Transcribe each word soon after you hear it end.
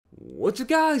What's up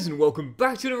guys, and welcome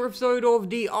back to another episode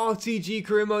of the RTG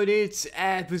career mode. It's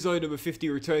episode number 50,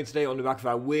 returning today on the back of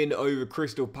our win over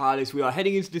Crystal Palace. We are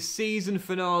heading into the season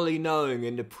finale, knowing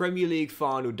in the Premier League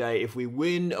final day, if we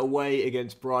win away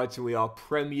against Brighton, we are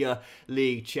Premier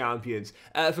League champions.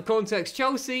 For context,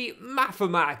 Chelsea,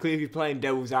 mathematically, if you're playing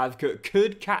devil's advocate,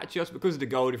 could catch us because of the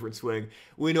goal difference swing.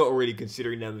 We're not really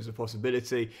considering them as a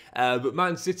possibility. But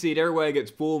Man City, they're away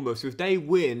against Bournemouth, so if they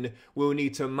win, we'll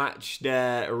need to match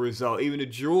their result. Even a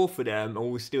draw for them, and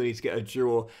we'll still need to get a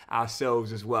draw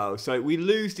ourselves as well. So we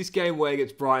lose this game away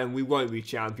against Brighton, we won't be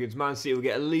champions. Man City will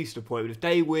get at least a point, but if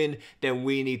they win, then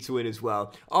we need to win as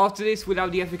well. After this, we'll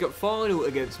have the FA Cup final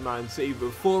against Man City, but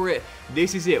before it,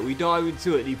 this is it. We dive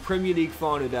into it, the Premier League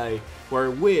final day, where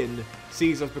a win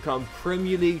sees us become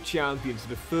Premier League champions for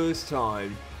the first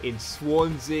time in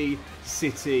Swansea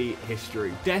City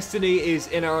history. Destiny is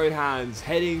in our own hands,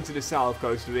 heading to the south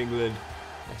coast of England.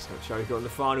 Let's not choke it on the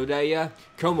final day, yeah?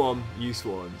 Come on, you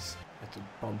Swans. I had to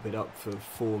bump it up for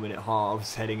 4-minute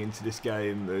halves heading into this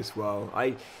game as well.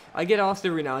 I get asked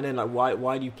every now and then, like,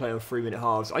 why do you play on 3-minute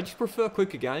halves? I just prefer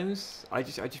quicker games. I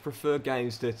just prefer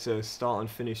games that start and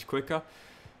finish quicker.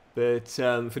 But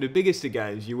for the biggest of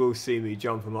games, you will see me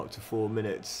jump them up to 4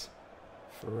 minutes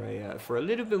for a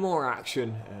little bit more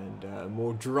action and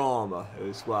more drama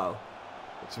as well.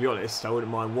 But to be honest, I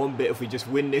wouldn't mind one bit if we just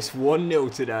win this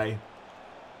 1-0 today.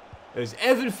 As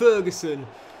Evan Ferguson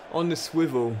on the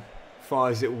swivel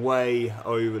fires it way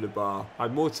over the bar. I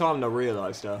had more time than I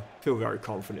realised. I feel very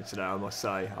confident today, I must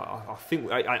say. I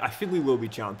think we will be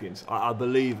champions. I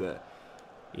believe it.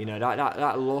 You know,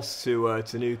 that loss to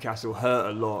Newcastle hurt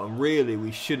a lot, and really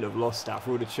we shouldn't have lost that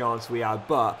for all the chance we had.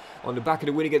 But on the back of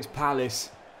the win against Palace,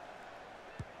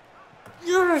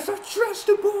 yes, I trust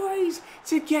the boys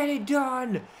to get it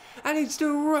done. And it's the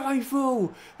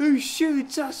rifle who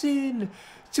shoots us in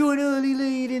to an early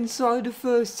lead inside the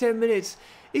first 10 minutes.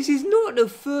 This is not the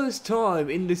first time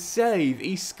in the save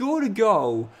he's scored a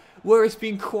goal where it's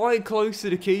been quite close to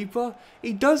the keeper.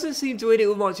 He doesn't seem to hit it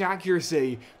with much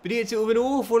accuracy, but he hits it with an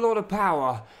awful lot of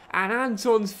power. And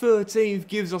Anton's 13th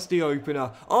gives us the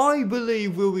opener. I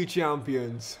believe we'll be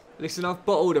champions. Listen, I've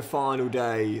bottled a final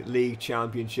day league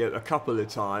championship a couple of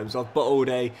times. I've bottled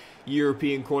a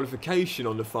European qualification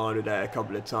on the final day a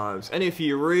couple of times. And if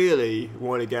you really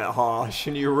want to get harsh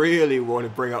and you really want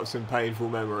to bring up some painful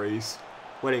memories,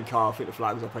 well, in car, I think the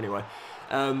flag's up anyway.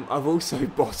 I've also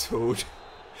bottled,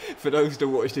 for those that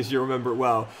watched this, you remember it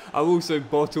well, I've also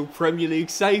bottled Premier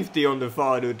League safety on the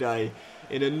final day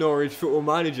in a Norwich Football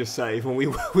Manager save when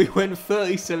we went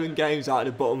 37 games out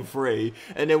of the bottom 3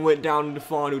 and then went down on the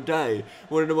final day.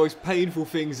 One of the most painful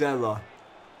things ever.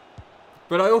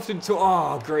 But I often talk,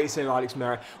 oh, great save Alex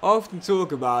Merritt. I often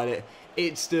talk about it.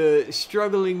 It's the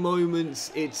struggling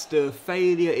moments, it's the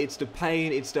failure, it's the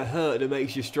pain, it's the hurt that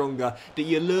makes you stronger, that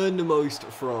you learn the most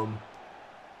from.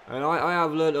 And I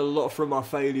have learned a lot from my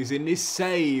failures in this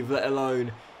save, let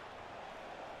alone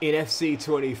in FC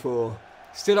 24.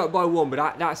 Still up by 1,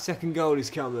 but that second goal is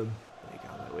coming.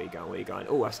 Where you going?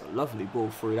 Oh, that's a lovely ball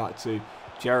through that to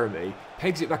Jeremy.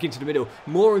 Pegs it back into the middle.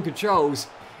 Moore controls.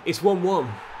 It's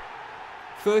 1-1.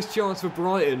 First chance for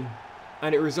Brighton,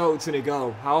 and it results in a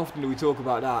goal. How often do we talk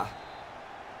about that?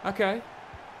 Okay.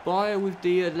 Bayer with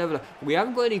the leveler. We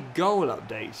haven't got any goal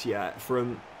updates yet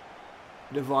from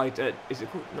the is it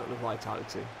called, not the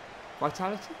Vitality?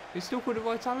 Vitality? Is it still called the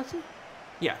Vitality?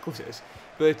 Yeah, of course it is.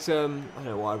 But I don't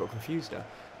know why I got confused there.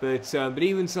 But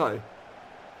even so,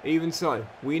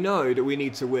 we know that we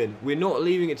need to win. We're not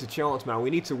leaving it to chance, man. We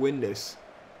need to win this.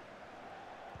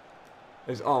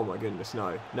 Oh my goodness,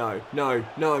 no.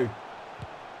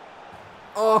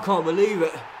 Oh, I can't believe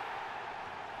it.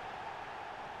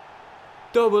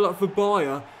 Double up for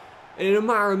Bayer, and in a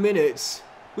matter of minutes,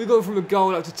 we've gone from a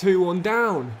goal up to 2-1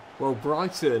 down. Well,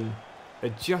 Brighton are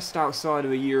just outside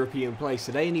of a European place,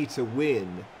 so they need to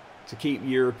win to keep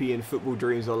European football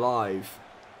dreams alive.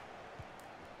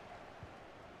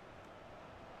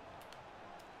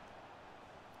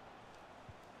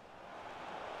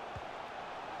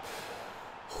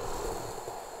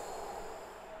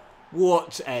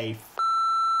 What a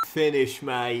finish,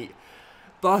 mate.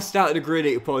 Bust out the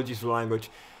gritty. Apologies for language.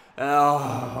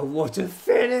 Oh, what a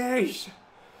finish.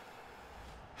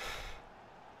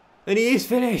 And he is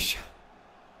finished.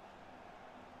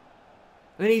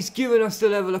 And he's given us the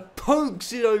leveller,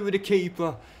 pokes it over the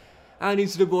keeper and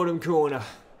into the bottom corner.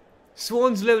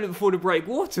 Swans level it before the break.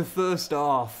 What a first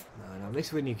half. Man, I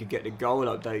miss when you could get the goal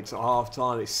updates at half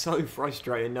time. It's so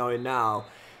frustrating knowing now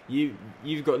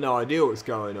you've got no idea what's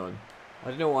going on. I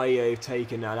don't know why EA have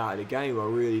taken that out of the game, I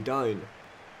really don't.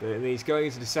 But it means going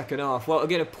into the second half. Well,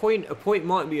 again, a point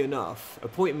might be enough. A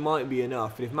point might be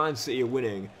enough. But if Man City are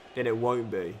winning, then it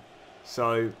won't be.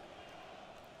 So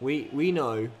we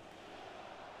know.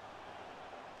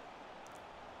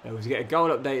 We get a goal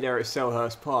update there at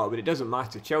Selhurst Park, but it doesn't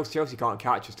matter. Chelsea can't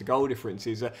catch us. The goal difference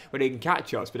is well, they can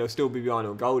catch us, but they'll still be behind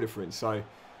on goal difference. So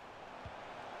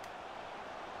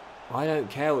I don't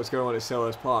care what's going on at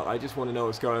Selhurst Park. I just want to know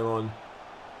what's going on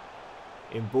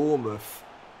in Bournemouth,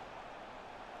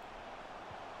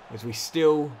 as we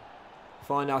still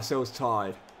find ourselves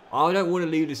tied. I don't want to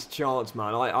leave this a chance,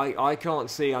 man. I can't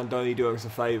see Andoni doing us a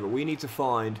favour. We need to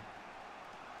find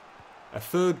a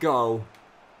third goal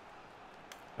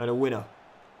and a winner.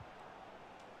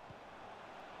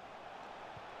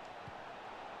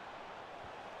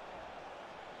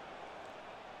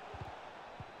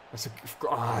 It's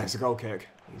a goal kick.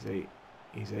 Easy.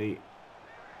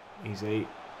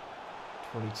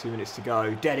 22 minutes to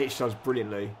go. Dedic does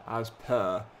brilliantly, as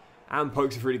per. And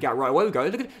pokes it through the gap. Right, away we go.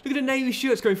 Look at the navy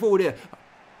shirts going forward here.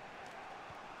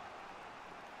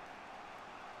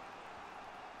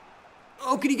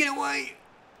 Oh, can he get away?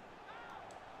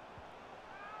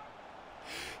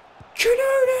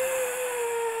 Canonan!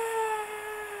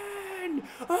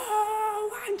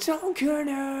 Oh, Anton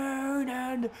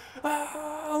Canonan!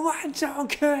 Oh, Anton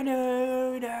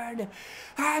Canonan!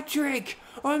 Hat-trick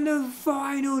on the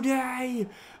final day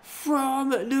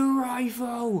from the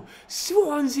rifle.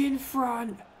 Swans in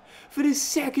front for the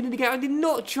second in the game. I did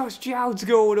not trust João to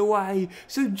go all the way,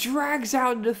 so drags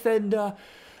out the defender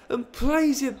and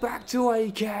plays it back to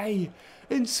AK.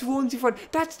 And Swans in front.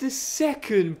 That's the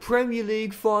second Premier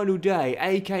League final day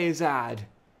AK has had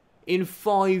in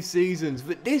 5 seasons.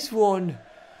 But this one,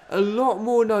 a lot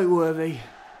more noteworthy.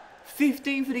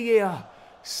 15th of the year.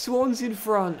 Swans in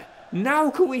front. Now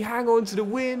can we hang on to the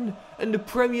win and the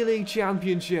Premier League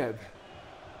Championship?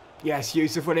 Yes,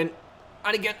 Yusuf went in.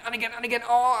 And again.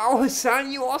 Oh,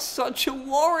 Hassan, you are such a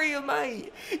warrior,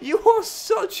 mate. You are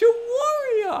such a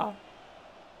warrior.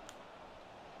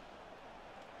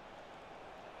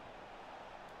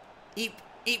 Eep.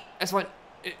 That's fine.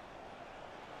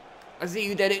 I see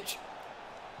you, Dedic.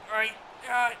 Right.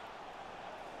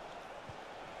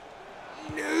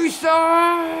 Nusa!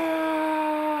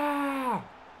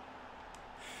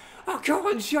 I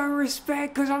can't show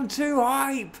respect because I'm too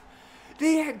hype.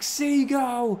 The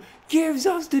ex-Seagull gives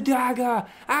us the dagger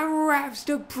and wraps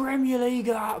the Premier League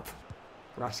up.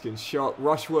 Raskin's shot,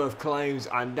 Rushworth claims,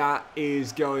 and that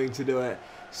is going to do it.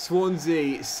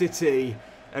 Swansea City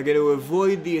are going to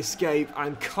avoid the escape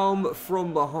and come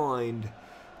from behind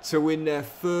to win their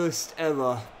first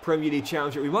ever Premier League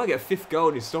Championship. We might get a 5th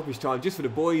goal in stoppage time just for the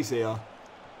boys here.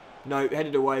 No,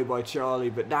 headed away by Charlie,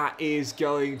 but that is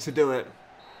going to do it.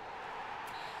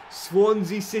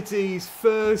 Swansea City's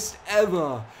first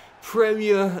ever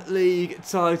Premier League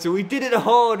title. We did it the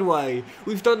hard way.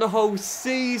 We've done the whole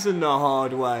season the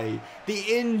hard way. The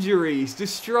injuries, the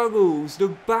struggles, the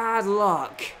bad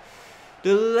luck,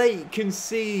 the late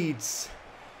concedes.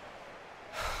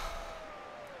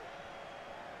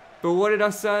 But what did I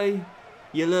say?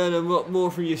 You learn a lot more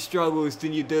from your struggles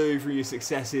than you do from your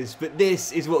successes. But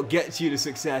this is what gets you to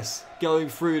success, going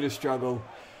through the struggle.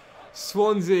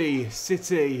 Swansea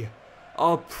City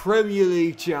are Premier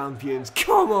League champions.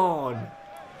 Come on!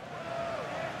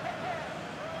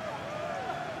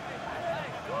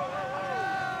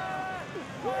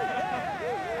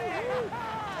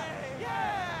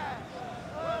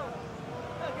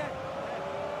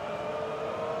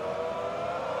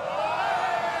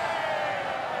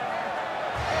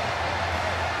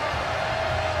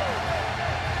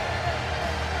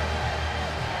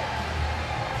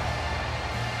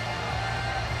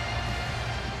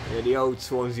 Yeah, the old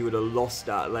Swansea would have lost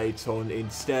that late on.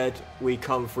 Instead, we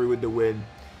come through with the win.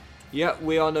 Yep,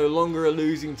 we are no longer a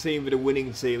losing team but a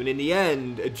winning team. And in the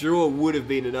end, a draw would have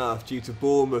been enough due to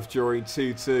Bournemouth drawing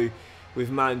 2-2 with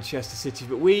Manchester City.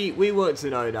 But we weren't to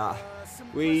know that.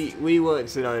 We weren't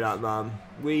to know that, man.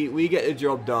 We get the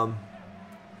job done.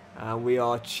 And we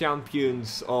are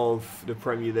champions of the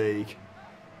Premier League.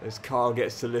 As Carl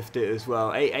gets to lift it as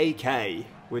well. AK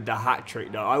with the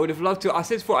hat-trick though. I would have loved to. I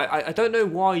said before, I don't know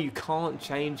why you can't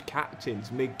change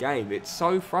captains mid-game. It's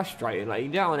so frustrating. Like, you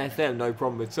can do it on FM, no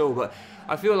problem at all. But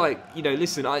I feel like, you know,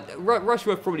 listen,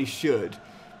 Rushworth probably should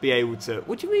be able to.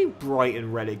 What do you mean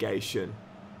Brighton relegation?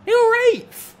 You're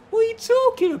 8th. What are you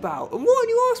talking about? And why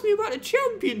do you ask me about the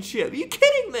championship? Are you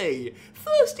kidding me?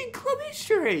 First in club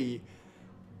history.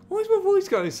 Why is my voice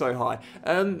going so high?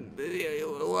 I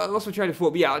lost my train of thought.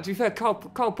 But yeah, to be fair, Carl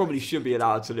probably should be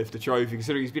allowed to lift the trophy,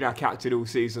 considering he's been our captain all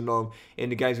season long in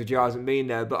the games where Joe hasn't been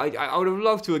there. But I would have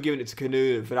loved to have given it to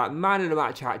Canonan for that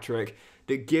man-of-the-match hat-trick.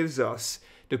 that gives us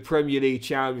the Premier League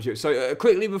Championship. So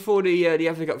quickly before the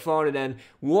FA Cup final then,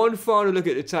 one final look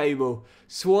at the table.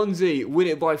 Swansea win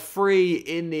it by 3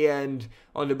 in the end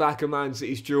on the back of Man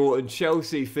City's draw, and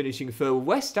Chelsea finishing third.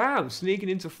 West Ham sneaking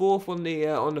into 4th on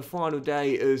the final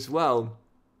day as well.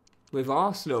 With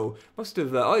Arsenal, must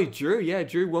have, drew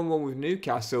 1-1 with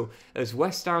Newcastle, as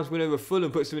West Ham's win over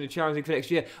Fulham puts them in the Champions League for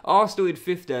next year. Arsenal in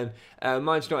 5th then,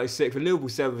 Manchester United 6th, and Liverpool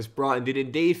 7th as Brighton did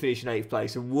indeed finish in 8th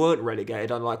place and weren't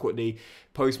relegated, unlike what the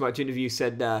post-match interview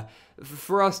said there.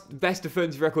 For us, best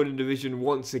defensive record in the division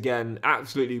once again,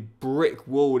 absolutely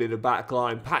brick-walled in the back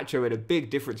line. Pacho made a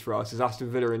big difference for us as Aston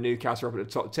Villa and Newcastle are up at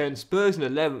the top 10. Spurs in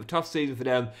 11th, tough season for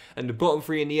them, and the bottom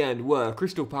 3 in the end were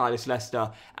Crystal Palace,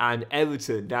 Leicester and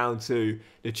Everton down to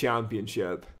the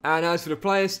Championship. And as for the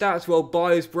player stats, well,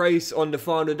 Bayer's brace on the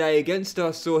final day against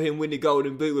us saw him win the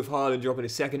Golden Boot with Haaland dropping a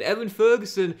second. Evan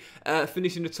Ferguson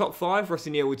finishing the top 5 for us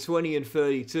in the year with 20 and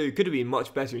 32. Could have been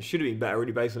much better and should have been better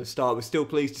really based on the start, but still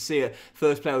pleased to see it.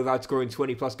 First player without scoring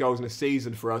 20 plus goals in a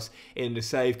season for us in the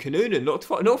save. Kanunen, not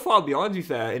far behind, to be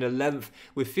fair, in 11th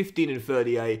with 15 and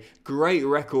 38. Great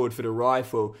record for the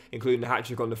rifle, including the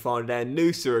hat-trick on the final day.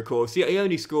 Noosa, of course, he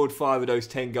only scored 5 of those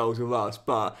 10 goals with us,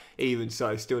 but even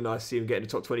so, still nice to see him get in the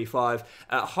top 25.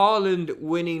 Haaland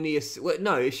winning the... Well,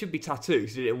 no, it should be Tattoo,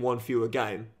 because he did it in 1 fewer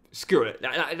game. Screw it,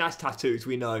 that's Tattoos,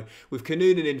 we know. With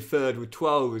Kanunen in 3rd with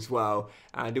 12 as well.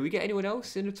 And did we get anyone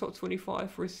else in the top 25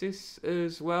 for assists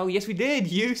as well? Yes, we did.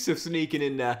 Yusuf sneaking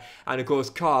in there. And of course,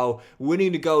 Carl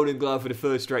winning the Golden Glove for the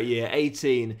 3rd straight year,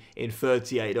 18 in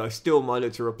 38. I still might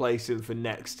look to replace him for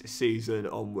next season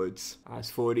onwards. As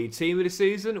for the team of the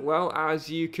season, well, as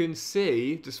you can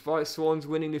see, despite Swans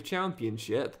winning the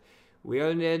championship, we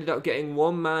only ended up getting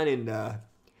 1 man in there.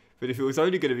 But if it was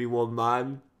only going to be 1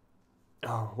 man...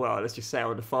 Oh, well, let's just say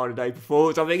on the final day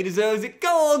performance, I think he deserves it.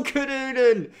 Go on,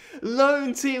 Kanunen!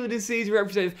 Lone team of the season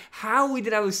representative. How we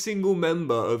didn't have a single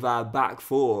member of our back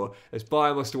 4, as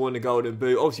Bayern must have won the Golden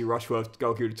Boot. Obviously, Rushworth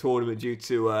goalkeeper of the tournament due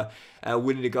to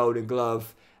winning the Golden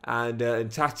Glove. And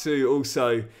Tattoo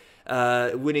also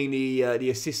winning the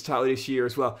assist title this year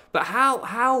as well. But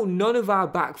how none of our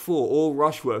back 4 or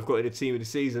Rushworth got in the team of the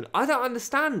season, I don't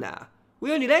understand that.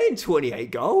 We only let in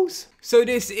 28 goals. So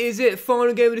this is it,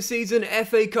 final game of the season,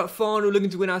 FA Cup final, looking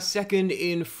to win our 2nd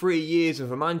in 3 years. And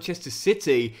for Manchester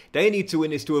City, they need to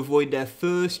win this to avoid their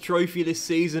 1st trophy this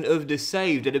season of the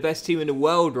save. They're the best team in the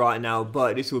world right now,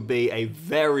 but this will be a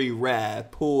very rare,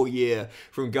 poor year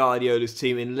from Guardiola's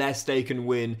team unless they can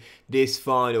win this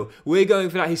final. We're going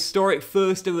for that historic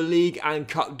 1st ever league and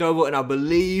cup double, and I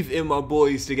believe in my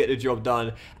boys to get the job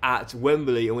done at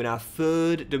Wembley and win our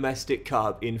 3rd domestic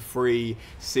cup in 3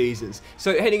 seasons.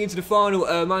 So heading into the final,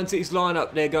 Man City's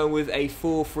lineup, they're going with a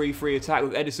 4-3-3 attack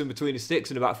with Edison between the sticks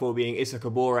and the back 4 being Issa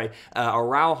Kabore,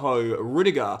 Araujo,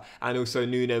 Rudiger, and also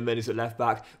Nuno Mendes at left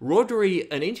back. Rodri,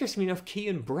 and interestingly enough,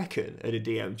 Kian Brecken at a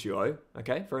DM duo.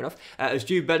 Okay, fair enough. As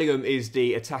Jude Bellingham is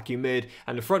the attacking mid,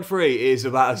 and the front 3 is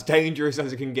about as dangerous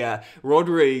as it can get.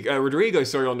 Rodrigo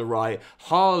on the right,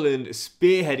 Haaland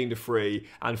spearheading the 3,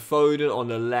 and Foden on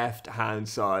the left-hand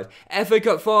side. FA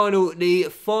Cup final, the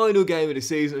final game of the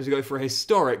season as we go for a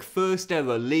historic 1st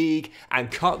ever league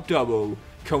and cup double.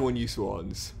 Come on, you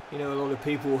Swans. You know, a lot of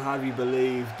people have you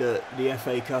believe that the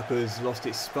FA Cup has lost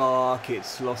its spark,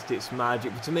 it's lost its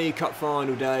magic, but to me, Cup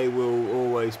Final Day will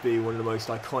always be one of the most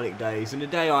iconic days, and the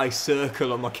day I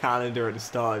circle on my calendar at the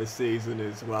start of the season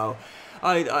as well.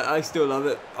 I still love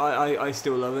it. I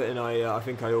still love it, and I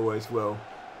think I always will.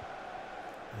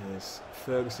 Yes,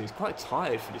 Ferguson is quite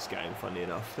tired for this game, funnily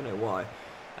enough. Don't know why.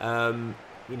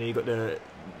 You know, you got the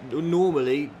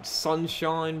normally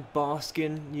sunshine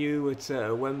basking you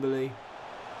at Wembley.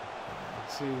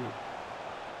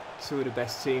 Two of the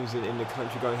best teams in the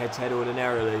country going head to head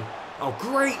ordinarily. Oh,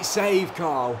 great save,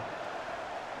 Carl!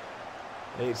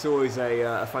 And it's always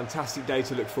a fantastic day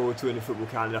to look forward to in the football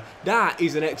calendar. That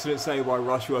is an excellent save by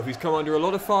Rushworth. He's come under a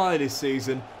lot of fire this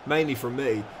season, mainly from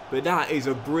me. But that is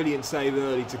a brilliant save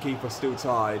early to keep us still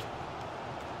tied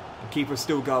and keep us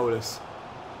still goalless.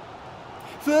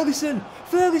 Ferguson!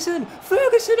 Ferguson!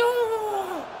 Ferguson!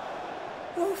 Oh!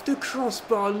 Off the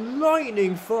crossbar,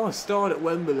 lightning fast start at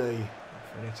Wembley.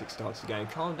 Frenetic starts the game.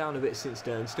 Calmed down a bit since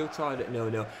then. Still tied at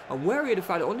 0-0. I'm wary of the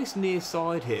fact that on this near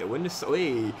side here, when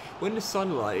the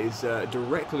sunlight is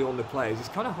directly on the players, it's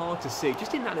kind of hard to see.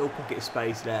 Just in that little pocket of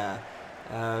space there.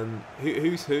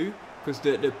 Who's who? Because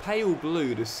the pale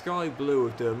blue, the sky blue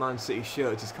of the Man City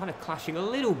shirts is kind of clashing a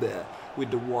little bit with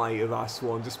the white of our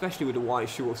Swans, especially with the white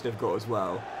shorts they've got as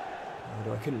well.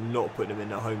 Although I couldn't not put them in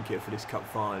their home kit for this cup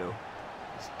final.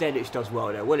 Dedic does well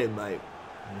there, well in, mate.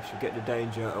 And we should get the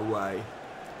danger away.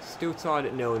 Still tied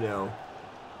at 0-0.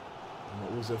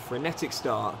 It was a frenetic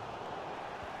start.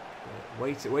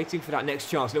 Waiting for that next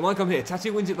chance. And it might come here.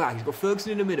 Tattoo wins it back. He's got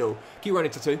Ferguson in the middle. Keep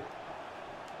running, Tattoo.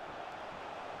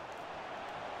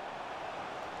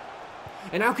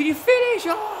 And how can you finish?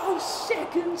 Oh,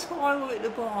 second time we've hit the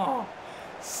bar.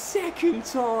 Second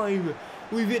time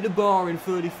we've hit the bar in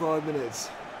 35 minutes.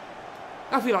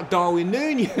 I feel like Darwin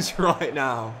Núñez right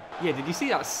now. Yeah, did you see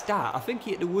that stat? I think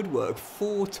he hit the woodwork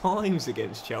 4 times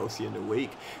against Chelsea in the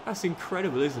week. That's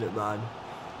incredible, isn't it, man?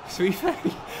 To be fair,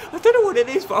 I don't know what it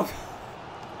is, but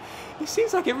it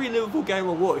seems like every Liverpool game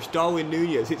I watch, Darwin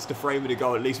Núñez hits the frame of the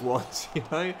goal at least once, you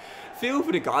know? Feel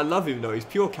for the guy. I love him, though. He's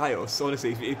pure chaos,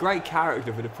 honestly. He's a great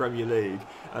character for the Premier League,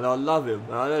 and I love him.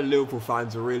 And I know Liverpool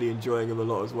fans are really enjoying him a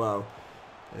lot as well.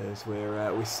 As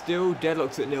we're still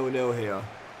deadlocked at 0-0 here.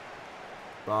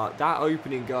 But that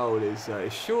opening goal is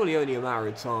surely only a matter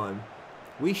of time.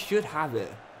 We should have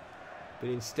it, but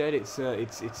instead it's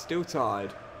still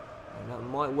tied, and that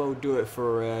might well do it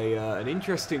for an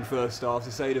interesting first half,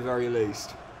 to say the very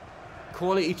least.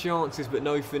 Quality chances, but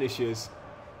no finishes,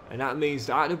 and that means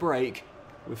that at the break,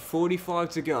 with 45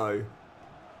 to go,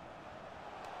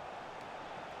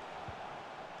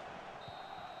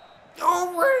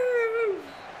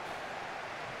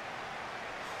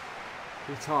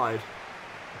 we're tied.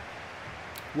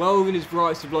 Well within his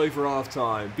rights to blow for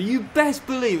half-time. But you best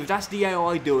believe if that's the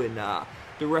AI doing that,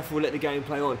 the ref will let the game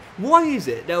play on. Why is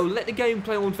it? They'll let the game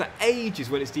play on for ages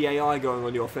when it's the AI going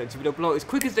on the offensive, but they'll blow it as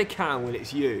quick as they can when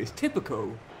it's you. It's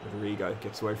typical. Rodrigo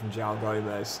gets away from João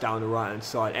Gomez down the right-hand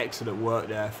side. Excellent work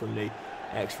there from the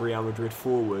ex-Real Madrid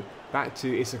forward. Back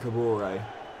to Issa Kabore.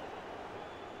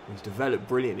 He's developed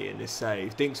brilliantly in this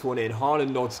save. Dinks one in.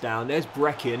 Haaland nods down. There's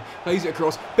Breckin. Plays it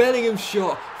across. Bellingham's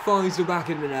shot finds the back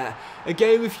of the net. A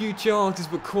game with few chances,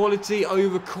 but quality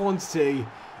over quantity.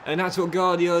 And that's what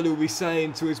Guardiola will be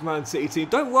saying to his Man City team.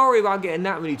 Don't worry about getting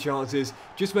that many chances.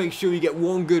 Just make sure you get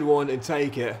one good one and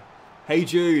take it. Hey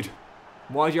Jude,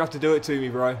 why'd you have to do it to me,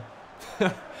 bro?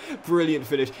 Brilliant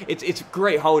finish. It's a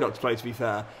great hold-up to play, to be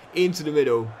fair. Into the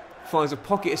middle. Finds a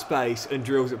pocket of space and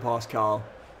drills it past Carl.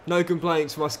 No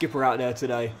complaints from my skipper out there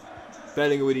today.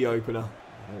 Bellingham with the opener.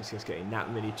 I don't see us getting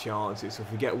that many chances. So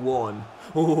if we get one...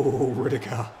 Oh,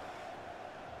 Rudiger.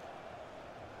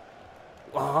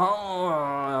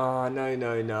 Oh,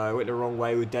 no. Went the wrong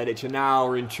way with Dedic. And now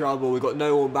we're in trouble. We've got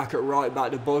no one back at right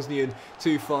back. The Bosnian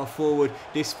too far forward.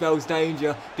 This spells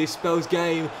danger. This spells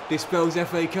game. This spells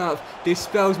FA Cup. This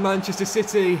spells Manchester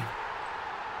City.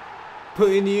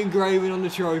 Putting the engraving on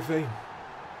the trophy.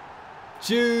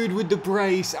 Jude with the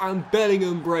brace, and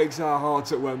Bellingham breaks our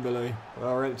hearts at Wembley.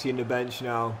 Well, we're emptying the bench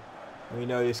now. We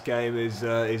know this game is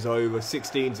over.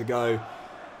 16 to go,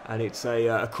 and it's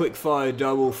a quick-fire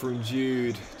double from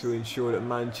Jude to ensure that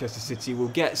Manchester City will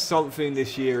get something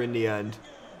this year in the end.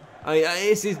 I mean,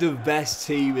 this is the best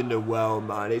team in the world,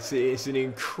 man. It's an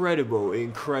incredible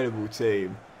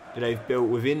team that they've built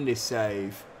within this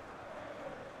save.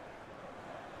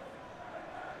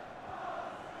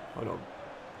 Hold on.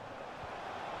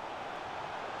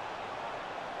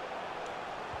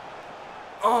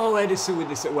 Oh, Edison with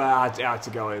this. Well, I had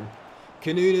to go in.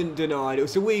 Kanunen denied. It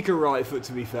was a weaker right foot,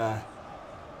 to be fair.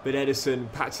 But Edison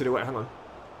pats it away. Hang on.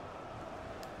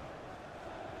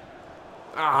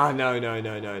 Ah,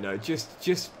 no.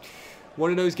 Just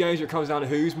one of those games where it comes down to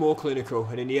who's more clinical.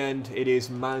 And in the end, it is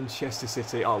Manchester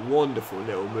City. Oh, wonderful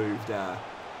little move there.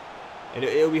 And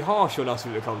it'll be harsh on us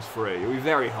when it comes free. It'll be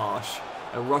very harsh.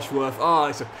 And Rushworth. Oh,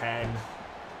 it's a pen.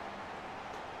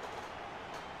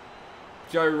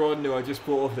 Joe Rodon, who I just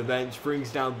brought off the bench,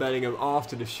 brings down Bellingham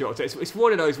after the shot. It's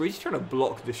one of those where he's trying to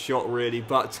block the shot, really.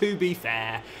 But to be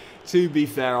fair,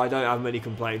 I don't have many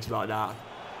complaints about that.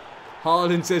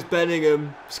 Haaland says,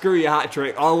 Bellingham, screw your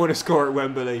hat-trick. I want to score at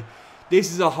Wembley.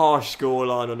 This is a harsh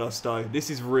scoreline on us, though. This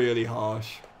is really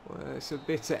harsh. Well, it's a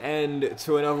bitter end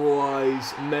to an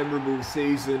otherwise memorable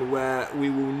season where we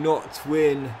will not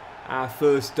win our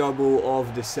first double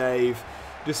of the save.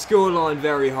 The scoreline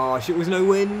very harsh. It was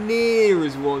nowhere near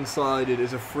as one-sided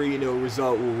as a 3-0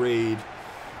 result will read.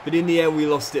 But in the end we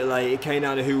lost it late. It came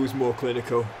down to who was more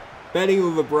clinical.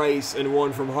 Bellingham with a brace and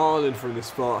one from Haaland from the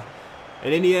spot.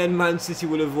 And in the end Man City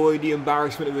will avoid the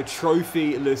embarrassment of a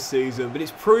trophy-less season. But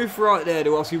it's proof right there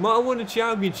to us who might have won the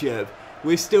championship.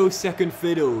 We're still second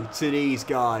fiddle to these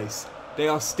guys. They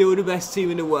are still the best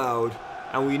team in the world.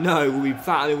 And we know we'll be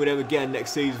battling with them again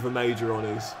next season for major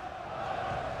honours.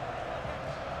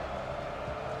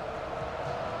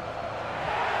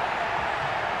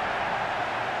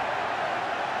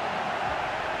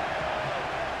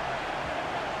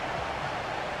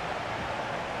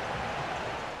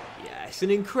 Yes, an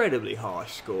incredibly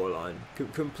harsh scoreline.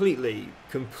 Completely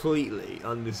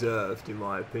undeserved, in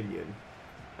my opinion.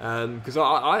 Because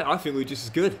I think we were just as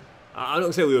good. I'm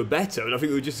not saying we were better, but I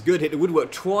think we were just as good. Hit the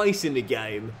woodwork twice in the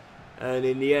game. And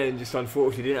in the end, just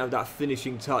unfortunately didn't have that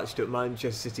finishing touch that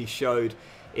Manchester City showed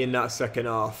in that second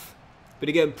half. But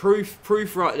again,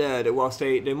 proof right there that whilst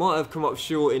they might have come up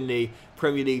short in the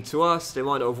Premier League to us, they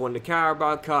might not have won the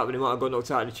Carabao Cup, and they might have got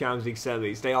knocked out of the Champions League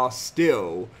semis, they are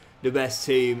still the best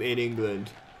team in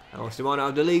England. And whilst they might not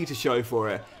have the league to show for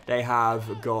it, they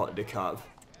have got the cup.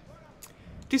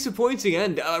 Disappointing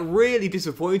end, really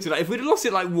disappointed. Like, if we'd have lost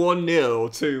it like 1-0 or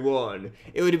 2-1,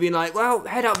 it would have been like, well,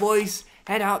 head up, boys,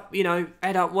 head up, you know,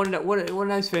 head up, one of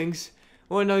those things.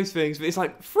 One of those things, but it's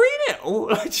like 3-0.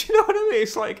 Like, do you know what I mean?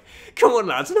 It's like, come on,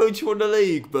 lads, I know you won the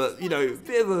league, but you know,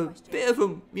 bit of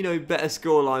a you know, better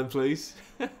scoreline, please.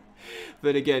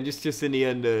 But again, just in the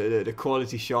end, the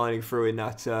quality shining through in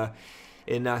that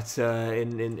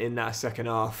second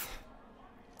half.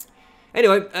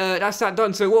 Anyway, that's that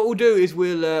done. So what we'll do is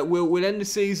we'll end the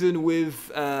season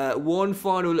with one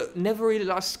final look. Never really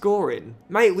like scoring,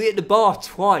 mate. We hit the bar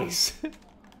twice.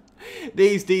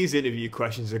 These interview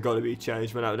questions have got to be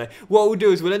changed, man. What we'll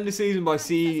do is we'll end the season by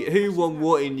seeing who won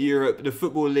what in Europe, the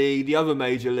Football League, the other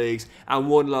major leagues, and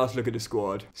one last look at the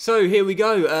squad. So here we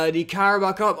go. The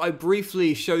Carabao Cup, I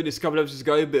briefly showed this a couple of episodes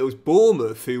ago, but it was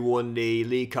Bournemouth who won the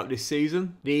League Cup this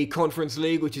season. The Conference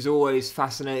League, which is always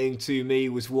fascinating to me,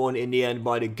 was won in the end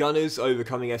by the Gunners,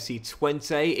 overcoming FC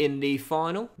Twente in the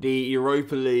final. The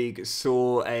Europa League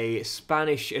saw a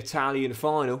Spanish-Italian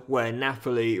final where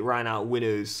Napoli ran out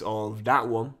winners of that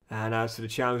one. And as for the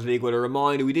Champions League, well, a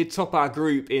reminder, we did top our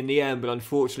group in the end, but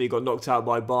unfortunately got knocked out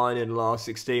by Bayern in the last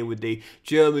 16 with the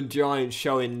German giants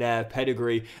showing their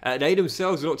pedigree. They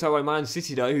themselves were knocked out by Man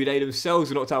City though, who they themselves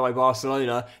were knocked out by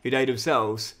Barcelona, who they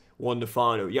themselves won the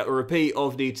final. Yet a repeat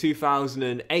of the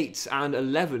 2008 and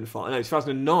 11 final, no,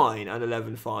 2009 and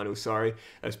 11 final, sorry,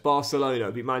 as Barcelona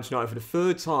beat Manchester United for the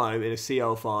third time in a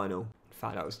CL final. In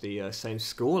fact, that was the same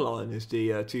scoreline as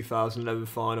the 2011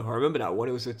 final. I remember that one.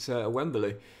 It was at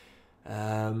Wembley.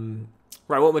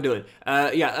 Right, what am I doing?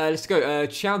 Let's go.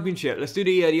 Championship. Let's do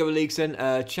the other leagues then.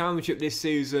 Championship this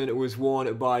season was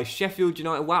won by Sheffield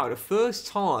United. Wow, the first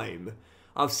time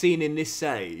I've seen in this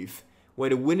save where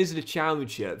the winners of the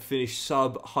championship finish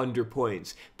sub 100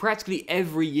 points. Practically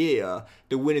every year,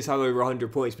 the winners have over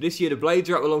 100 points. But this year, the Blades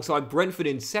are up alongside Brentford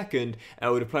in second,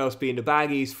 with the playoffs being the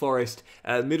Baggies, Forest,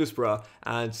 Middlesbrough,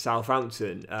 and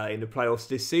Southampton in the playoffs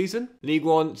this season. League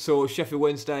One saw Sheffield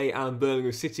Wednesday and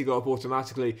Birmingham City go up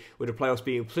automatically, with the playoffs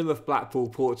being Plymouth, Blackpool,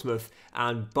 Portsmouth,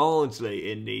 and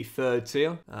Barnsley in the third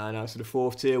tier. And as for the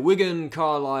fourth tier, Wigan,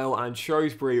 Carlisle, and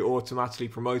Shrewsbury automatically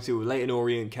promoted, with Leyton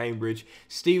Orient, Cambridge,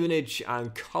 Stevenage,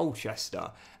 and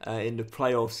Colchester in the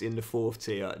playoffs in the fourth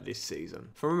tier this season.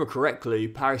 If I remember correctly,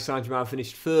 Paris Saint-Germain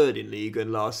finished third in Ligue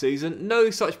 1 last season.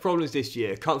 No such problems this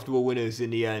year. Comfortable winners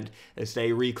in the end as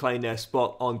they reclaim their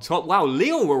spot on top. Wow,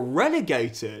 Lyon were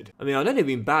relegated. I mean, I know they've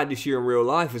been bad this year in real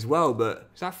life as well, but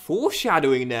is that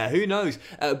foreshadowing there? Who knows?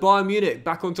 Bayern Munich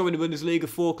back on top in the Bundesliga,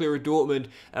 4 clear of Dortmund,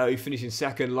 who finished in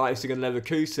second. Leipzig and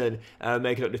Leverkusen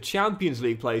making up the Champions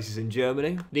League places in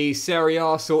Germany. The Serie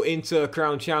A saw Inter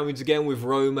crown champions again, with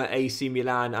Roma, AC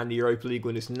Milan, and the Europa League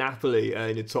winners Napoli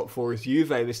in the top 4 as Juve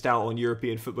missed out on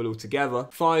European football altogether.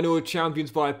 Final champions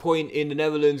by a point in the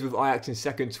Netherlands, with Ajax in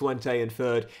second, Twente in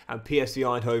third, and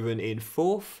PSV Eindhoven in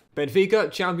fourth. Benfica,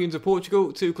 champions of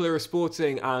Portugal, 2 clear of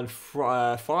Sporting, and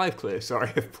 5 clear,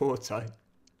 sorry, of Porto.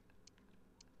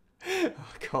 I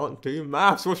can't do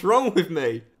maths, what's wrong with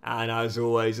me? And as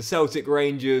always, the Celtic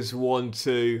Rangers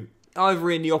 1-2.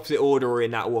 Either in the opposite order or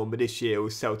in that one, but this year it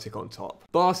was Celtic on top.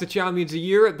 Barca champions of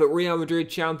Europe, but Real Madrid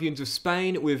champions of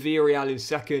Spain, with Villarreal in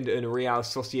second and Real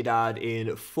Sociedad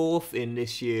in fourth in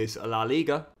this year's La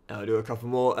Liga. I'll do a couple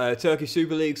more. Turkish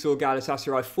Super League saw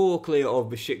Galatasaray 4 clear of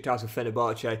Besiktas with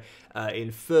Fenerbahce in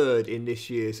third in this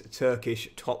year's Turkish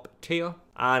top tier.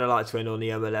 And I'd like to end on the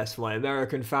MLS for my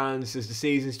American fans. As the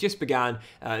season's just began,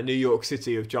 New York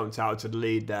City have jumped out to the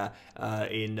lead there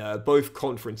in both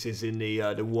conferences in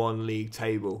the one league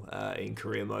table in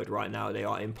career mode right now. They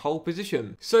are in pole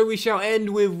position. So we shall end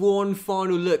with one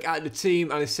final look at the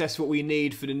team and assess what we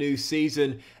need for the new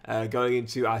season, going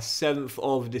into our 7th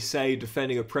of the save,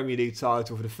 defending a Premier League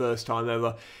title for the first time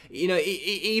ever. You know,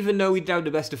 even though we don't have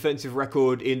the best defensive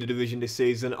record in the division this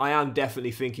season, I am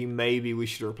definitely thinking maybe we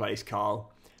should replace Carl.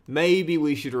 Maybe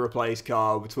we should replace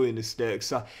Carl between the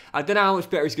sticks. I don't know how much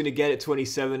better he's going to get at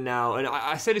 27 now. And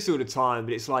I say this all the time,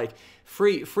 but it's like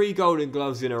three golden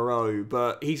gloves in a row.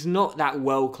 But he's not that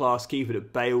world-class keeper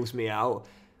that bails me out.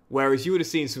 Whereas you would have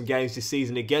seen some games this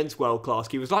season against world-class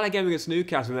keepers, like that game against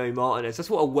Newcastle with Emi Martinez. That's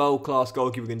what a world-class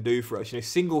goalkeeper can do for us. You know,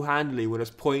 single-handedly win us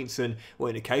points and, well,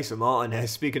 in the case of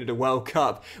Martinez, speaking of the World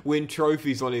Cup, win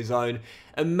trophies on his own.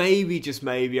 And maybe, just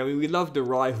maybe, I mean, we love the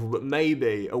rifle, but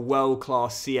maybe a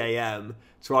world-class CAM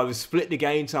to either split the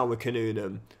game time with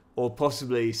Kanunam or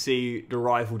possibly see the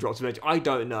rifle drop to the bench. I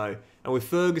don't know. And with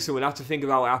Ferguson, we'll have to think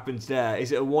about what happens there.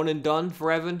 Is it a one and done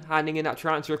for Evan, handing in that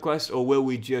transfer request? Or will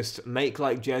we just make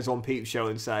like Jez on Peep Show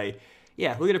and say,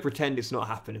 yeah, we're going to pretend it's not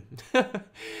happening. But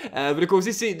of course,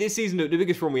 this season, the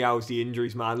biggest problem we have is the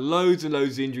injuries, man. Loads and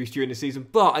loads of injuries during the season.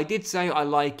 But I did say I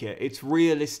like it. It's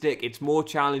realistic. It's more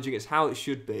challenging. It's how it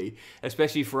should be,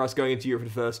 especially for us going into Europe for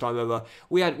the first time ever.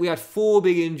 We had 4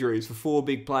 big injuries for 4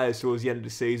 big players towards the end of the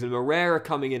season. Morera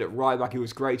coming in at right back. He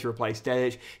was great to replace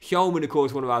Dedic. Hjulman, of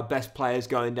course, one of our best players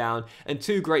going down. And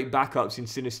 2 great backups in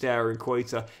Sinisterra and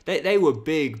Koita. They were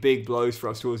big, big blows for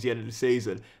us towards the end of the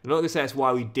season. I'm not going to say that's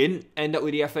why we didn't end up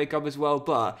with the FA Cup as well,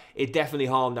 but it definitely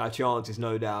harmed our chances,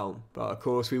 no doubt. But of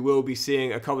course, we will be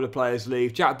seeing a couple of players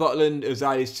leave. Jack Butland has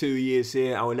had his 2 years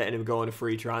here, and we're letting him go on a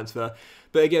free transfer.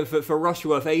 But again, for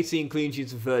Rushworth, 18 clean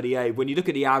sheets and 38. When you look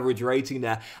at the average rating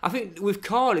there, I think with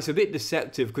Carl, it's a bit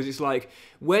deceptive because it's like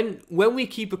when we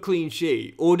keep a clean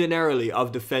sheet, ordinarily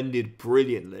I've defended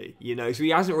brilliantly, you know, so he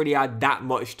hasn't really had that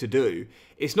much to do.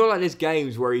 It's not like there's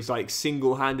games where he's like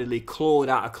single-handedly clawed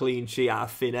out a clean sheet out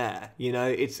of thin air, you know.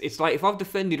 It's like if I've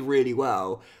defended really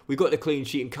well, we got the clean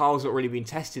sheet and Carl's not really been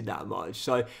tested that much.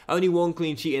 So only 1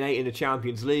 clean sheet and 8 in the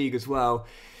Champions League as well.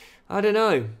 I don't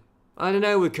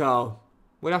know with Carl.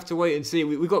 We'll have to wait and see.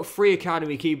 We've got 3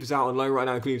 academy keepers out on loan right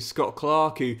now, including Scott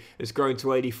Clark, who has grown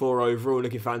to 84 overall,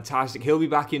 looking fantastic. He'll be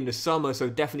back in the summer, so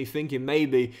definitely thinking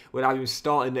maybe we'll have him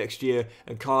starting next year.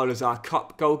 And Carl is our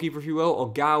cup goalkeeper, if you will.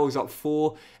 Or Gal is up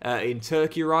 4 in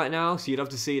Turkey right now, so you'd love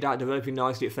to see that developing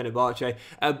nicely at Fenerbahce.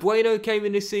 Bueno came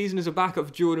in this season as a backup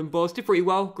for Jordan Boz. Did pretty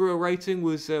well. Grew a rating,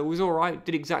 was all right.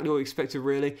 Did exactly what we expected,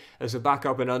 really, as a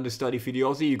backup and understudy for the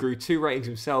Aussie. He grew 2 ratings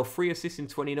himself, 3 assists in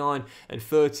 29 and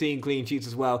 13 clean sheets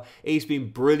as well. He's been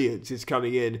brilliant since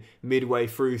coming in midway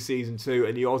through season 2,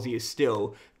 and the Aussie is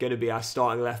still going to be our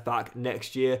starting left back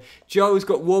next year. Joe's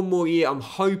got 1 more year. I'm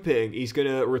hoping he's going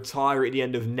to retire at the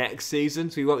end of next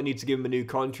season, so we won't need to give him a new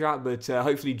contract, but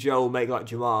hopefully Joe will make like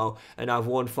Jamal and have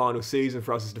 1 final season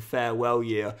for us as the farewell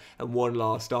year and 1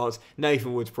 last dance.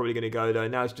 Nathan Wood's probably going to go though.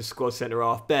 Now it's just squad centre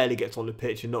half, barely gets on the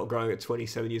pitch and not growing at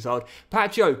 27 years old.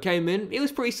 Pacho came in. He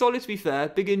was pretty solid, to be fair.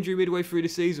 Big injury midway through the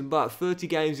season, but 30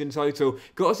 games in total.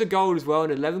 Got us a goal as well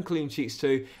and 11 clean sheets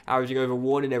too, averaging over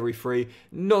 1 in every 3.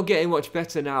 Not getting much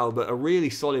better now, but a really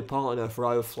solid partner for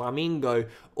either Flamingo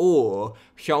or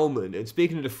Hjulman. And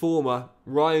speaking of the former,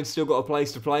 Ryan's still got a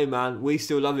place to play, man. We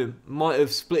still love him. Might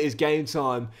have split his game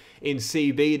time in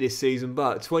CB this season,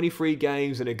 but 23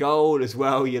 games and a goal as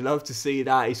well. You love to see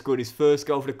that. He scored his first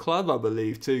goal for the club, I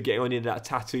believe, too, getting on into that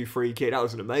tattoo free kick. That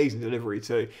was an amazing delivery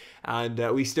too. And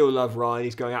we still love Ryan.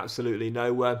 He's going absolutely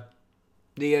nowhere.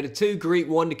 The 2 Greek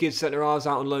wonder kids centre-halves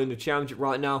out on loan in the Championship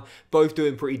right now, both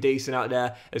doing pretty decent out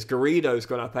there, as Garrido's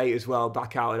gone up 8 as well,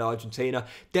 back out in Argentina.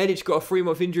 Dedic got a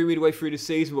 3-month injury midway through the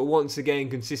season, but once again,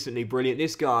 consistently brilliant.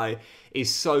 This guy is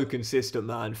so consistent,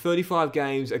 man. 35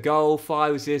 games, a goal,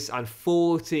 5 assists, and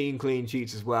 14 clean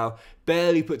sheets as well.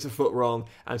 Barely puts a foot wrong,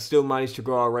 and still managed to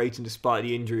grow our rating despite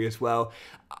the injury as well.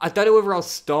 I don't know whether I'll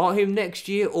start him next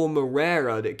year or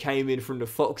Morera that came in from the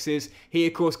Foxes. He,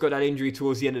 of course, got that injury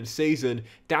towards the end of the season.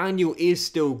 Daniel is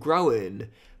still growing,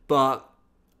 but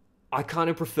I kind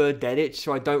of prefer Dedic,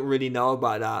 so I don't really know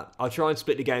about that. I'll try and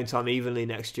split the game time evenly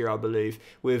next year, I believe,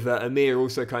 with Amir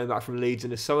also coming back from Leeds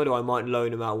in the summer, though I might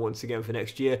loan him out once again for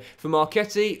next year. For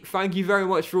Marchetti, thank you very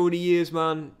much for all the years,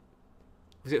 man.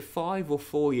 Was it 5 or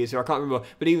 4 years here? I can't remember.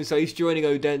 But even so, he's joining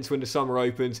Odense when the summer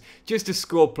opens. Just a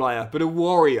squad player, but a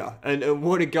warrior. And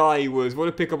what a guy he was. What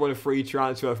a pick up on a free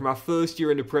transfer from our first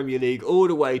year in the Premier League all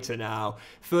the way to now.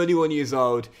 31 years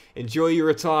old. Enjoy your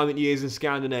retirement years in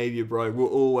Scandinavia, bro. We'll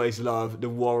always love the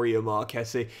warrior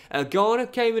Marchetti. Garner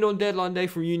came in on deadline day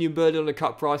from Union Berlin on a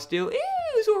cut price deal. It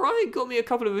was alright. Got me a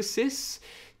couple of assists.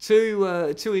 Two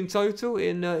in total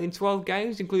in 12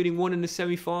 games, including 1 in the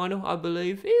semi-final, I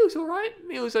believe. He was all right.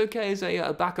 He was okay as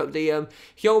a backup. The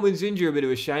Hjulman's injury, a bit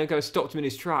of a shame, kind of stopped him in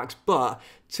his tracks, but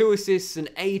 2 assists and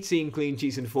 18 clean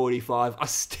sheets in 45. I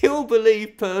still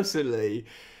believe, personally,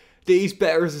 that he's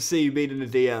better as a CB than a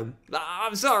DM.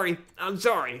 I'm sorry.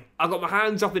 I've got my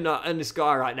hands up in the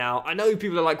sky right now. I know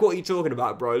people are like, what are you talking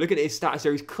about, bro? Look at his stats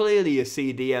there. He's clearly a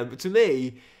CDM, but to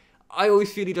me, I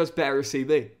always feel he does better as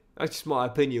CB. That's just my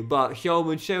opinion. But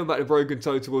Hjulman, shame about the broken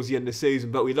toe towards the end of the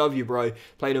season, but we love you, bro.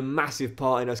 Played a massive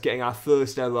part in us getting our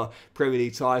first ever Premier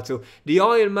League title. The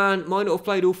Iron Man might not have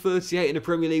played all 38 in the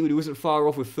Premier League, but he wasn't far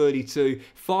off with 32.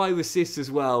 5 assists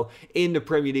as well in the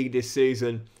Premier League this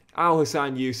season. Al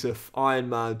Hassan Yusuf, Iron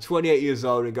Man, 28 years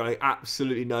old and going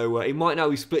absolutely nowhere. He might now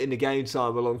be splitting the game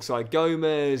time alongside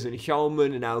Gomez and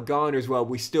Hjulman and Al Garner as well.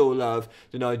 We still love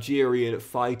the Nigerian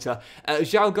fighter.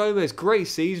 João Gomez, great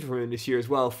season for him this year as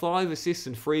well. 5 assists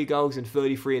and 3 goals and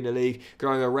 33 in the league,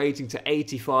 growing a rating to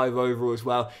 85 overall as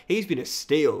well. He's been a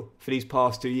steal for these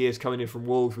past 2 years coming in from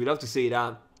Wolves. We'd love to see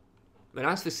that. And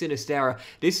as for Sinistera,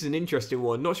 this is an interesting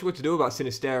one. Not sure what to do about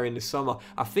Sinistera in the summer.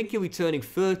 I think he'll be turning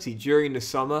 30 during the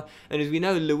summer. And as we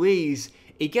know, Luiz,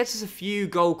 he gets us a few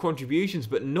goal contributions,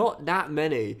 but not that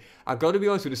many. I've got to be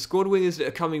honest with the squad wingers that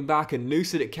are coming back and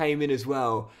Nusa that came in as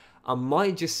well. I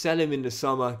might just sell him in the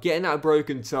summer, getting that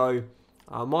broken toe.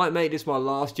 I might make this my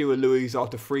last year with Luiz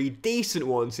after 3 decent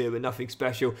ones here, but nothing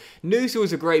special. Nusa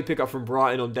was a great pickup from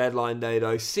Brighton on deadline day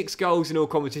though. 6 goals in all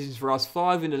competitions for us,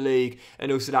 5 in the league,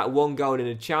 and also that 1 goal in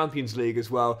the Champions League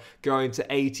as well, going to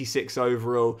 86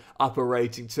 overall, upper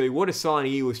rating too. What a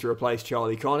signing he was to replace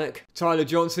Charlie Connick. Tyler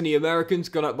Johnson, the American's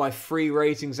gone up by 3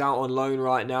 ratings out on loan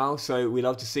right now, so we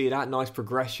love to see that. Nice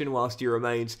progression whilst he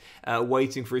remains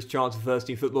waiting for his chance of first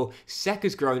team football.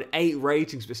 Seka's grown 8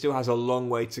 ratings, but still has a long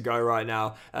way to go right now.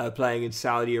 Playing in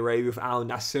Saudi Arabia with Al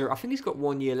Nassr. I think he's got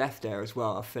 1 year left there as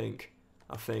well, I think.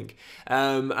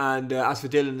 And as for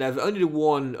Dylan Levitt, only the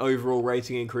 1 overall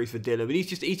rating increase for Dylan, but he's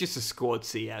just a squad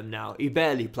CM now. He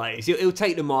barely plays. He'll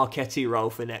take the Marchetti role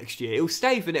for next year. He'll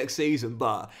stay for next season,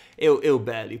 but he'll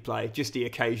barely play. Just the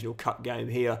occasional cup game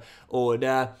here or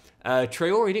there.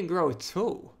 Traore didn't grow at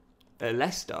all at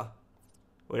Leicester.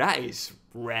 Well, that is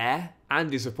rare and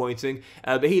disappointing.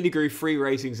 But he grew 3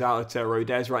 ratings out at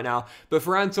Rodez right now. But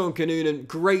for Anton Kanunen,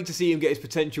 great to see him get his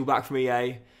potential back from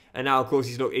EA. And now, of course,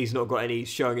 he's not got any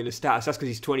showing in the stats. That's because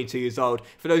he's 22 years old.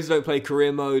 For those who don't play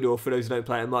career mode or for those who don't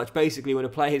play it much, basically when a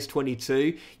player hits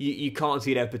 22, you can't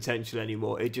see their potential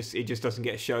anymore. It just doesn't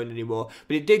get shown anymore.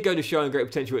 But it did go to showing great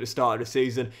potential at the start of the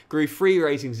season. Grew 3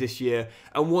 ratings this year.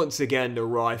 And once again, the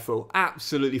rifle.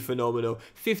 Absolutely phenomenal.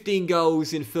 15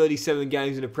 goals in 37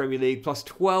 games in the Premier League, plus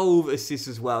 12 assists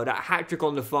as well. That hat-trick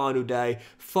on the final day,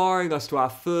 firing us to our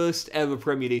first ever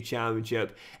Premier League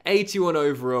Championship. 81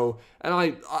 overall.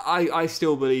 And I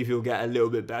still believe he'll get a little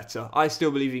bit better. I still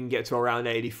believe he can get to around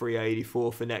 83,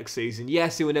 84 for next season.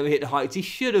 Yes, he will never hit the heights he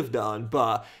should have done,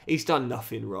 but he's done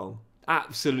nothing wrong.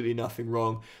 Absolutely nothing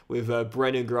wrong with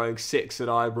Brennan growing 6 at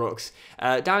Ibrox.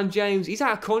 Dan James, he's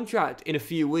out of contract in a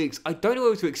few weeks. I don't know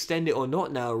whether to extend it or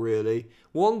not now, really.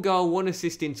 1 goal, 1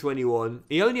 assist in 21.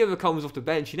 He only ever comes off the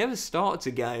bench. He never starts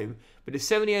a game. But at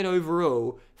 78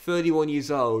 overall, 31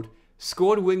 years old,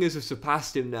 squad wingers have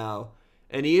surpassed him now.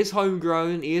 And he is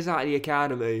homegrown, he is out of the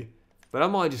academy. But I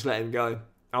might just let him go.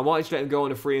 I might just let him go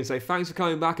on a free and say, thanks for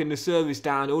coming back in the service,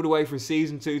 Dan, all the way from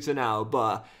Season 2 to now.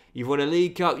 But you've won a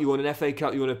League Cup, you won an FA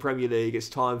Cup, you won a Premier League. It's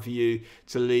time for you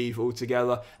to leave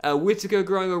altogether. Whittaker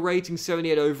growing a rating,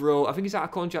 78 overall. I think he's out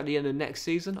of contract at the end of next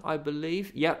season, I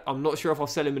believe. Yep, I'm not sure if I'll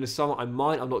sell him in the summer. I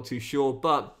might, I'm not too sure.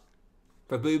 But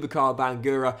for Boubacar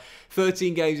Bangura,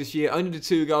 13 games this year, only the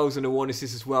 2 goals and the 1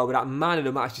 assist as well. But that man of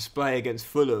the match display against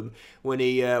Fulham when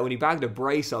he bagged a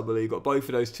brace, I believe, got both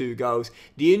of those 2 goals.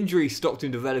 The injury stopped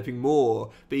him developing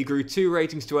more, but he grew 2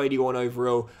 ratings to 81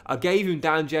 overall. I gave him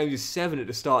Dan James' 7 at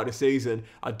the start of the season.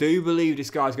 I do believe this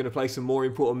guy's going to play some more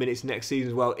important minutes next season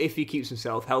as well if he keeps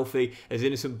himself healthy, as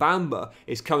Innocent Bamba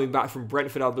is coming back from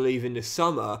Brentford, I believe, in the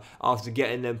summer after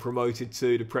getting them promoted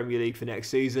to the Premier League for next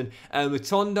season.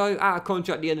 Matondo, out of contract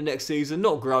at the end of next season,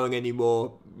 not growing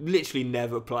anymore. Literally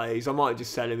never plays. I might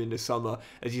just sell him in the summer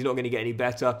as he's not going to get any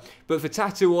better. But for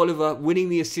Tattoo Oliver, winning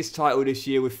the assist title this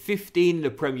year with 15 in the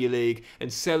Premier League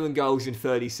and 7 goals in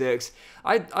 36.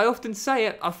 I often say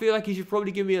it, I feel like he should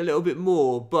probably give me a little bit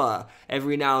more, but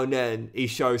every now and then he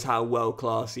shows how world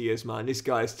class he is, man. This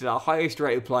guy is still our highest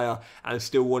rated player and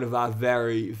still one of our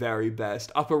very, very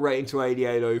best. Upper rating to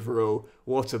 88 overall.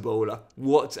 What a baller.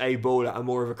 What a baller, and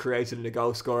more of a creator than a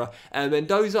goal scorer.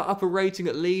 Mendoza upper rating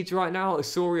at Leeds right now.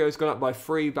 Osorio's gone up by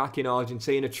 3 back in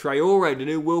Argentina. Traore, the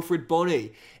new Wilfried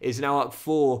Bony, is now up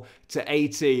 4 to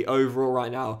 80 overall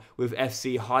right now with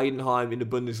FC Heidenheim in the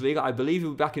Bundesliga. I believe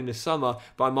he'll be back in the summer,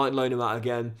 but I might loan him out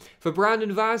again. For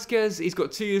Brandon Vasquez, he's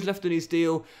got 2 years left on his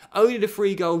deal. Only the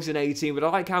 3 goals in 18, but I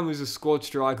like him as a squad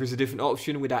striker as a different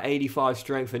option with that 85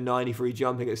 strength and 93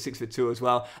 jumping at 6'2" as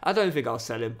well. I don't think I'll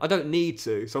sell him. I don't need need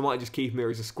to, so I might just keep him here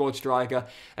as a squad striker.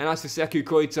 And as for Sekou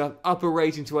Koita, upper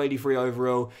rating to 83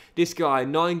 overall. This guy,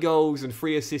 9 goals and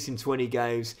 3 assists in 20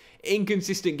 games.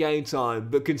 Inconsistent game time,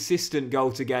 but consistent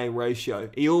goal-to-game ratio.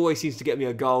 He always seems to get me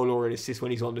a goal or an assist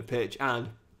when he's on the pitch, and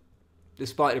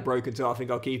despite the broken toe, I think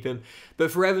I'll keep him.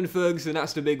 But for Evan Ferguson,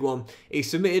 that's the big one. He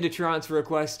submitted a transfer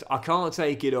request. I can't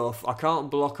take it off. I can't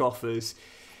block offers.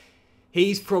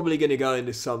 He's probably going to go in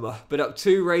this summer, but up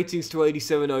 2 ratings to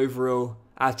 87 overall.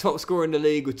 Our top scorer in the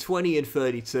league with 20 and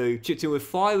 32, chipped in with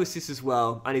 5 assists as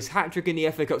well, and his hat-trick in the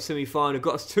FA Cup semi-final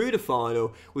got us to the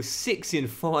final with 6 in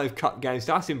 5 cup games.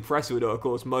 That's impressive though, of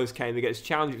course, most came against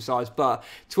championship sides, but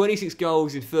 26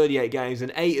 goals in 38 games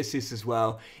and 8 assists as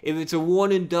well. If it's a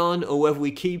one and done, or whether we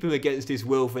keep him against his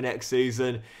will for next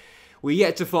season, we're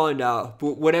yet to find out,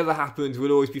 but whatever happens,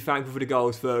 we'll always be thankful for the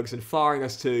goals, Ferguson, firing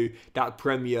us to that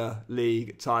Premier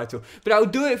League title. But that'll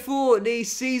do it for the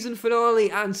season finale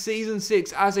and season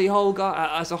 6 as a whole,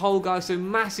 guys. So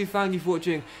massive thank you for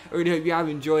watching. I really hope you have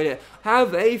enjoyed it.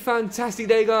 Have a fantastic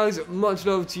day, guys. Much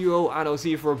love to you all, and I'll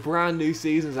see you for a brand new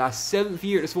season. Our 7th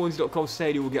year at the Swans.com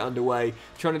Stadium will get underway,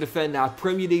 trying to defend our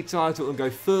Premier League title and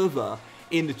go further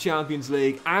in the Champions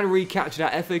League and recapture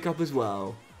that FA Cup as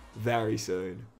well very soon.